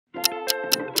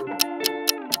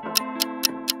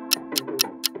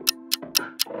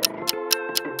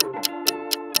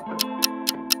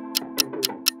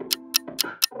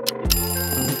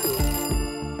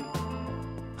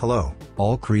Hello,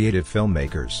 all creative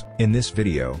filmmakers. In this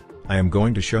video, I am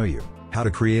going to show you how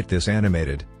to create this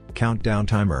animated countdown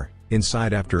timer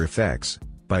inside After Effects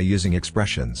by using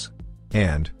expressions.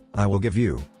 And I will give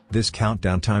you this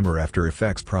countdown timer After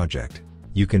Effects project.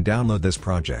 You can download this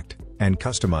project and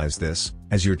customize this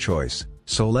as your choice.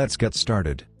 So let's get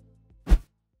started.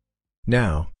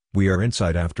 Now, we are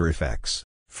inside After Effects.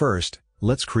 First,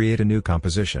 let's create a new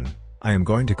composition. I am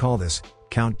going to call this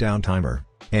countdown timer,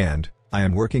 and I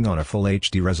am working on a full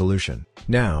HD resolution.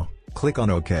 Now, click on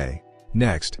OK.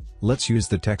 Next, let's use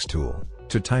the text tool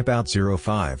to type out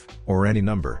 05 or any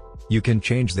number. You can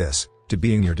change this to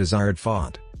being your desired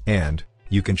font, and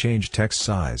you can change text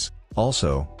size.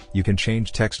 Also, you can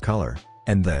change text color,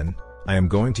 and then, I am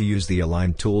going to use the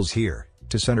align tools here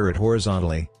to center it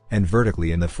horizontally and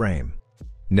vertically in the frame.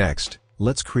 Next,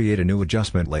 let's create a new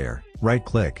adjustment layer.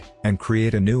 Right-click and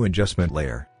create a new adjustment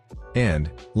layer. And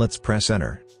let's press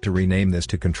Enter to rename this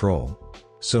to Control.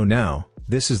 So now,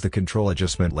 this is the Control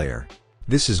Adjustment layer.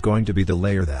 This is going to be the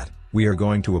layer that we are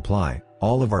going to apply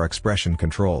all of our expression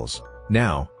controls.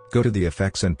 Now, go to the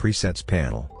Effects and Presets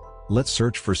panel. Let's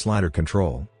search for Slider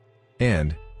Control.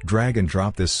 And drag and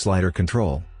drop this slider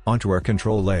control onto our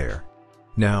control layer.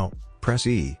 Now, press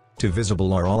E to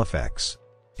visible all effects.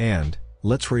 And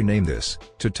let's rename this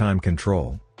to Time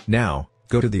Control. Now,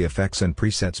 go to the Effects and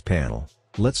Presets panel.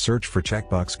 Let's search for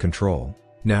Checkbox Control.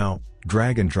 Now,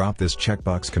 drag and drop this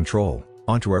checkbox control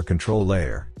onto our control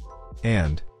layer.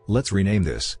 And let's rename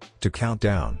this to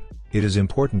Countdown. It is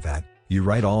important that you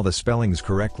write all the spellings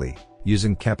correctly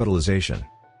using capitalization.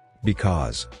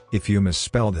 Because if you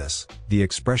misspell this, the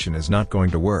expression is not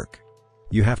going to work.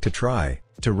 You have to try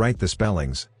to write the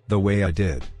spellings the way I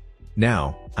did.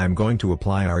 Now, I'm going to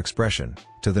apply our expression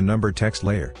to the number text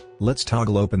layer. Let's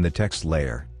toggle open the text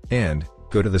layer, and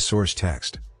go to the source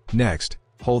text. Next,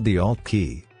 hold the Alt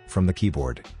key from the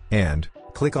keyboard, and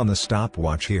click on the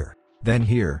stopwatch here. Then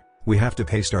here, we have to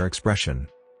paste our expression.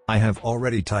 I have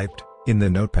already typed in the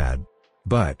notepad.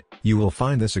 But, you will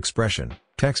find this expression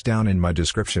text down in my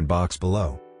description box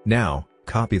below. Now,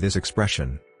 copy this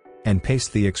expression and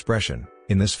paste the expression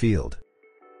in this field.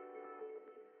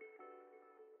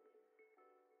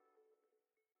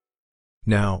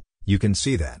 Now, you can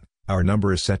see that our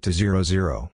number is set to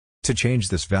 00. To change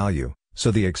this value,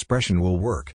 so the expression will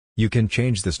work, you can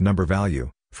change this number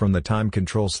value from the time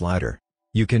control slider.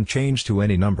 You can change to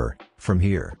any number from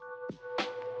here.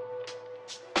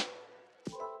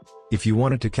 If you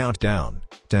wanted to count down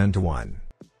 10 to 1,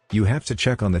 you have to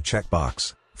check on the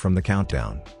checkbox from the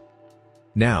countdown.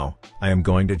 Now, I am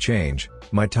going to change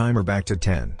my timer back to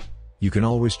 10. You can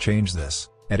always change this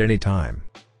at any time.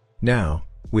 Now,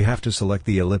 we have to select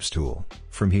the ellipse tool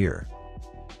from here.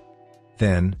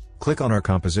 Then, click on our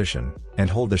composition and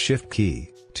hold the Shift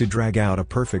key to drag out a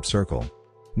perfect circle.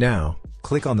 Now,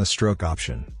 click on the stroke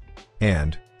option.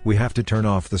 And we have to turn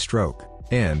off the stroke,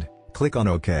 and click on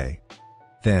OK.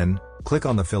 Then, click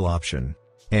on the fill option,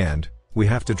 and we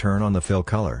have to turn on the fill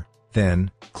color.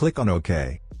 Then, click on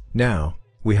OK. Now,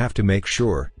 we have to make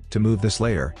sure to move this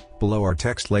layer below our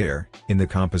text layer in the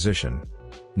composition.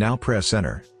 Now press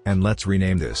Enter, and let's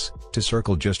rename this to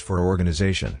Circle just for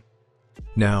organization.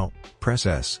 Now, press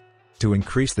S to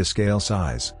increase the scale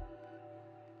size.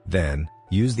 Then,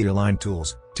 use the Align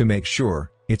tools to make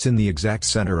sure it's in the exact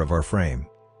center of our frame.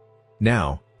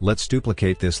 Now, let's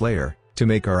duplicate this layer to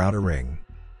make our outer ring.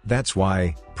 That's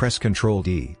why, press Ctrl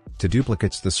D to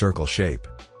duplicate the circle shape.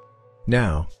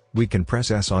 Now, we can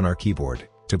press S on our keyboard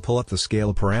to pull up the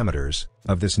scale parameters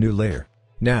of this new layer.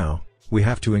 Now, we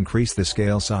have to increase the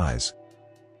scale size.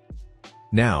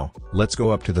 Now, let's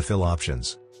go up to the fill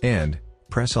options, and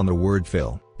press on the word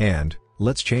fill, and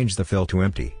let's change the fill to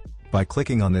empty by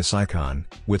clicking on this icon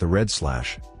with a red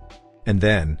slash. And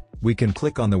then, we can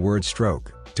click on the word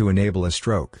stroke to enable a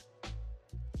stroke.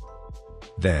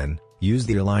 Then, use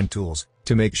the Align tools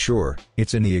to make sure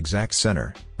it's in the exact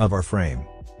center of our frame.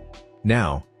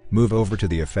 Now, move over to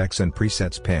the Effects and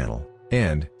Presets panel,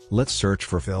 and let's search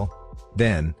for fill.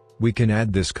 Then, we can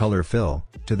add this color fill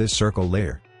to this circle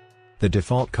layer. The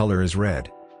default color is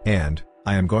red, and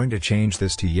I am going to change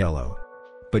this to yellow.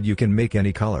 But you can make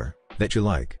any color that you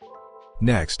like.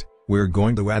 Next, we're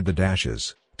going to add the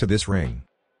dashes to this ring.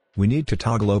 We need to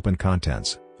toggle open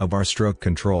contents of our stroke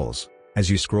controls. As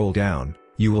you scroll down,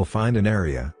 you will find an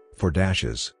area for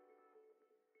dashes.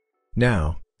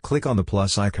 Now, click on the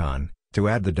plus icon to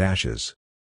add the dashes.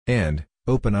 And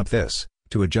open up this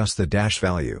to adjust the dash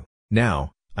value.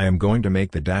 Now, I am going to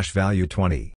make the dash value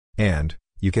 20, and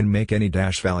you can make any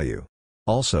dash value.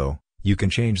 Also, you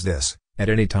can change this at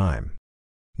any time.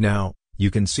 Now, you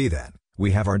can see that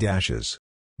we have our dashes.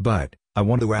 But, I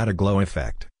want to add a glow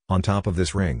effect on top of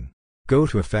this ring. Go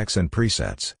to Effects and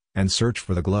Presets, and search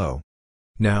for the glow.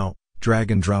 Now,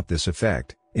 drag and drop this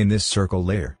effect in this circle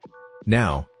layer.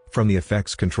 Now, from the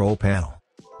Effects Control panel,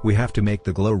 we have to make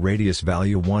the glow radius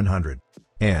value 100,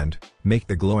 and make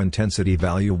the glow intensity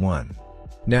value 1.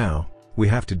 Now, we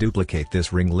have to duplicate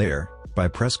this ring layer by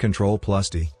press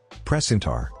Ctrl+D, press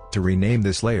Enter to rename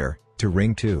this layer to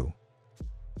Ring 2.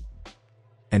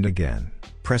 And again,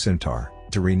 press Enter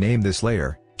to rename this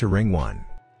layer to Ring 1.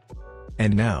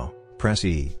 And now, press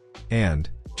E, and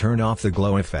turn off the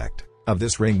glow effect of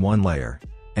this Ring 1 layer.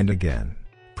 And again,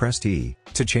 press T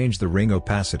to change the ring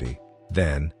opacity.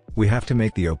 Then, we have to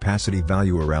make the opacity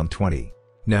value around 20.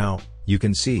 Now, you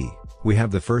can see, we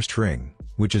have the first ring,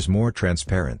 which is more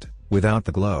transparent, without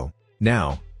the glow.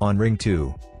 Now, on Ring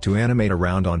 2, to animate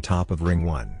around on top of Ring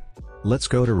 1. Let's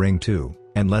go to Ring 2,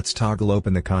 and let's toggle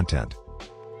open the content.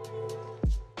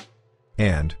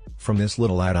 And, from this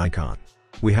little add icon,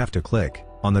 we have to click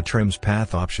on the Trims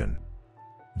Path option.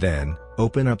 Then,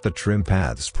 open up the Trim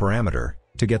Paths parameter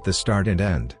to get the start and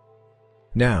end.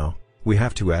 Now, we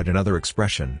have to add another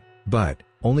expression, but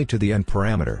only to the end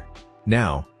parameter.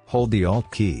 Now, hold the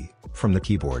Alt key from the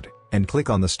keyboard and click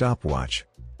on the stopwatch.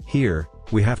 Here,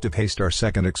 we have to paste our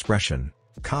second expression.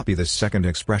 Copy this second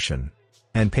expression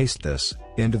and paste this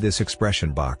into this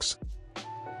expression box.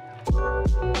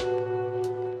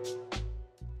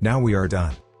 Now we are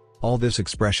done. All this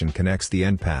expression connects the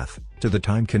end path to the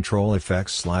time control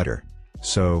effects slider.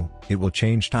 So, it will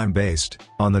change time based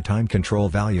on the time control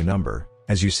value number,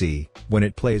 as you see, when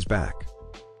it plays back.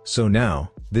 So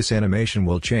now, this animation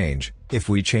will change if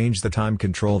we change the time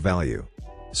control value.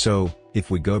 So, if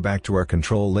we go back to our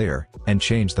control layer and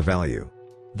change the value,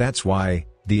 that's why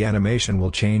the animation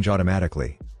will change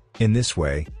automatically. In this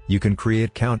way, you can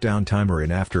create countdown timer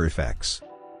in After Effects.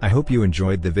 I hope you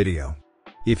enjoyed the video.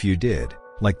 If you did,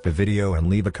 like the video and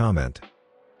leave a comment.